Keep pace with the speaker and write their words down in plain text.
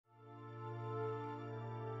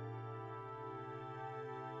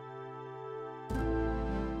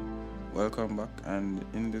Welcome back, and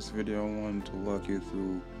in this video I want to walk you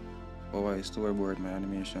through how I storyboard my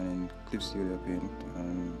animation in Clip Studio Paint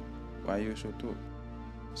and why you should too.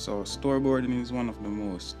 So storyboarding is one of the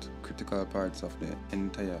most critical parts of the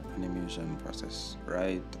entire animation process,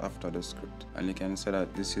 right after the script. And you can say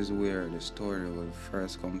that this is where the story will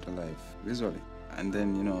first come to life visually. And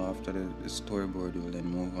then, after the storyboard, you will then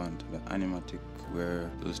move on to the animatic,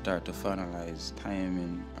 where you'll start to finalize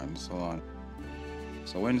timing and so on.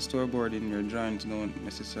 So when storyboarding, your drawings don't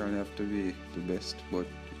necessarily have to be the best, but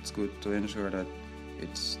it's good to ensure that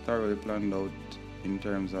it's thoroughly planned out in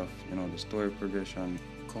terms of, the story progression,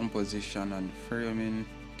 composition and framing,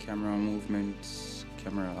 camera movements,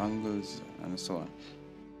 camera angles, and so on.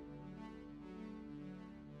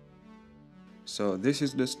 So this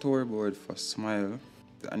is the storyboard for Smile,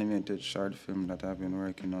 the animated short film that I've been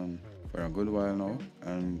working on for a good while now,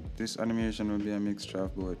 and this animation will be a mixture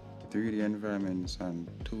of both 3D environments and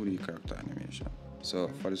 2D character animation. So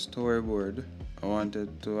for the storyboard, I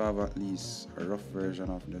wanted to have at least a rough version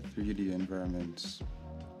of the 3D environments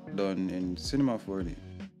done in Cinema 4D,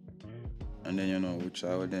 and then which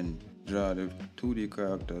I would then draw the 2D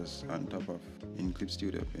characters on top of in Clip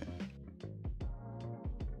Studio Paint.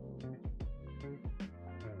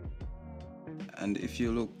 And if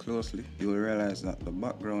you look closely, you will realize that the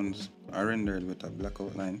backgrounds are rendered with a black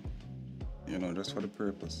outline, just for the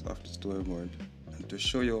purpose of the storyboard. And to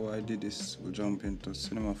show you how I did this, we'll jump into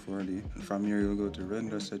Cinema 4D, and from here you'll go to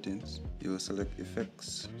Render Settings, you'll select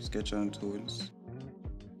Effects, Sketch and Tools,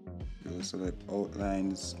 you'll select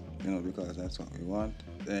Outlines, because that's what we want.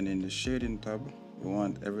 Then in the Shading tab, we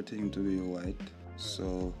want everything to be white,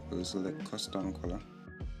 so we'll select Custom Color.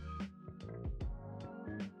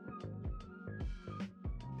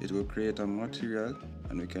 It will create a material,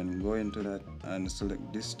 and we can go into that and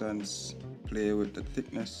select distance, play with the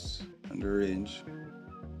thickness and the range,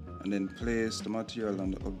 and then place the material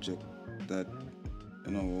on the object that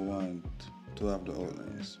we want to have the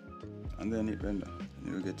outlines, and then hit render,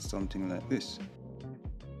 and you'll get something like this.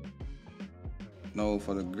 Now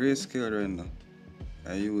for the grayscale render,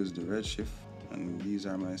 I use the redshift, and these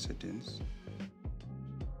are my settings.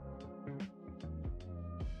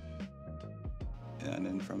 And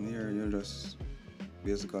then from here you'll just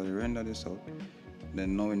basically render this out.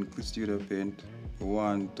 Then now in Clip Studio Paint, we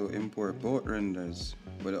want to import both renders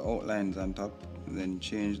with the outlines on top, then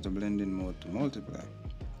change the blending mode to multiply.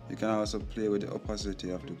 You can also play with the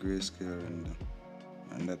opacity of the grayscale render,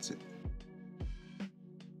 and that's it.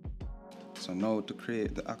 So now to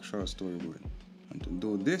create the actual storyboard, and to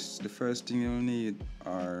do this, the first thing you'll need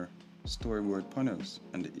are storyboard panels,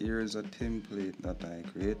 and here is a template that I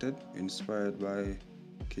created inspired by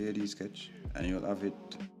KD Sketch, and you'll have it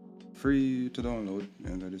free to download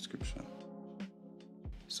in the description.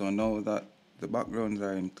 So now that the backgrounds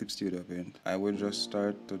are in Clip Studio Paint, I will just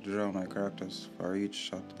start to draw my characters for each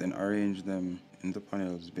shot, then arrange them in the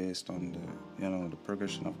panels based on the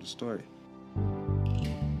progression of the story.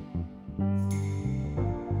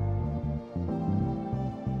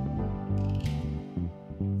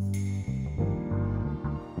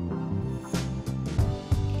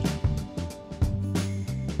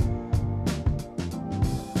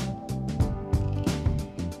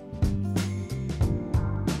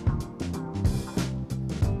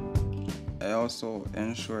 I also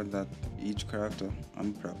ensured that each character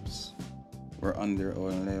and props were on their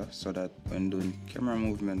own layer, so that when doing camera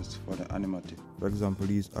movements for the animatic, for example,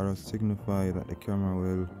 these arrows signify that the camera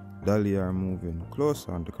will dolly are moving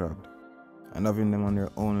closer on the character, and having them on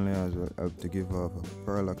their own layers will help to give off a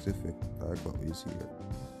parallax effect like what we see here.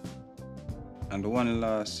 And one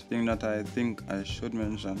last thing that I think I should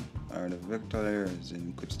mention are the vector layers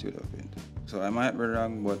in Clip Studio Paint. So I might be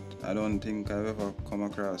wrong, but I don't think I've ever come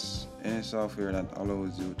across any software that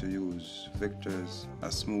allows you to use vectors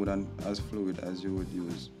as smooth and as fluid as you would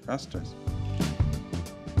use rasters.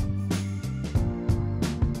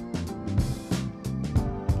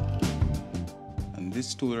 And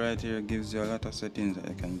this tool right here gives you a lot of settings that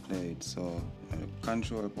you can play it. So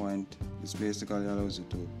control point, this basically allows you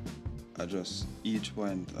to adjust each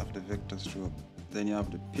point of the vector stroke. Then you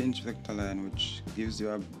have the pinch vector line, which gives you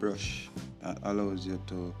a brush that allows you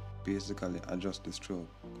to basically adjust the stroke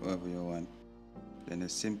however you want. Then the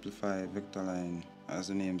simplify vector line, as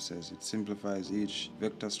the name says, it simplifies each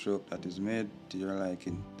vector stroke that is made to your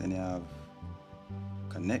liking. Then you have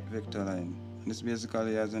connect vector line, and this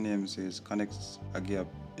basically, as the name says, connects a gap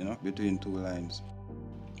between two lines.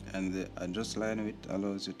 And the adjust line width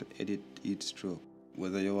allows you to edit each stroke,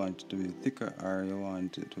 whether you want it to be thicker or you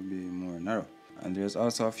want it to be more narrow. And there's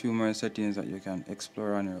also a few more settings that you can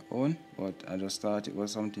explore on your own, but I just thought it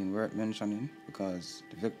was something worth mentioning because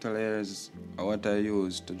the vector layers are what I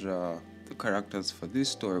use to draw the characters for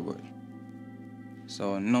this storyboard.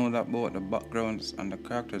 So now that both the backgrounds and the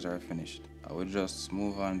characters are finished, I will just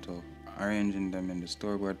move on to arranging them in the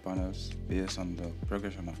storyboard panels based on the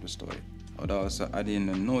progression of the story. I would also add in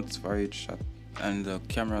the notes for each shot and the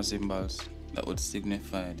camera symbols that would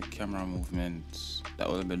signify the camera movements that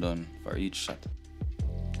will be done for each shot.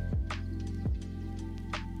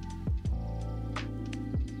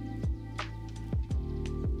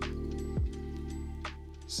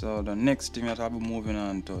 So the next thing that I'll be moving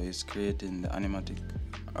on to is creating the animatic,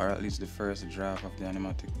 or at least the first draft of the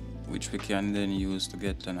animatic, which we can then use to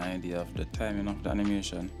get an idea of the timing of the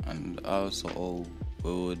animation and also how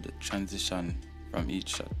we would transition from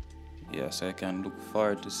each shot. Yeah, so I can look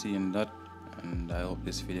forward to seeing that, and I hope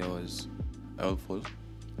this video is helpful,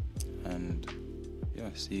 and yeah,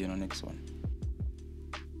 see you in the next one.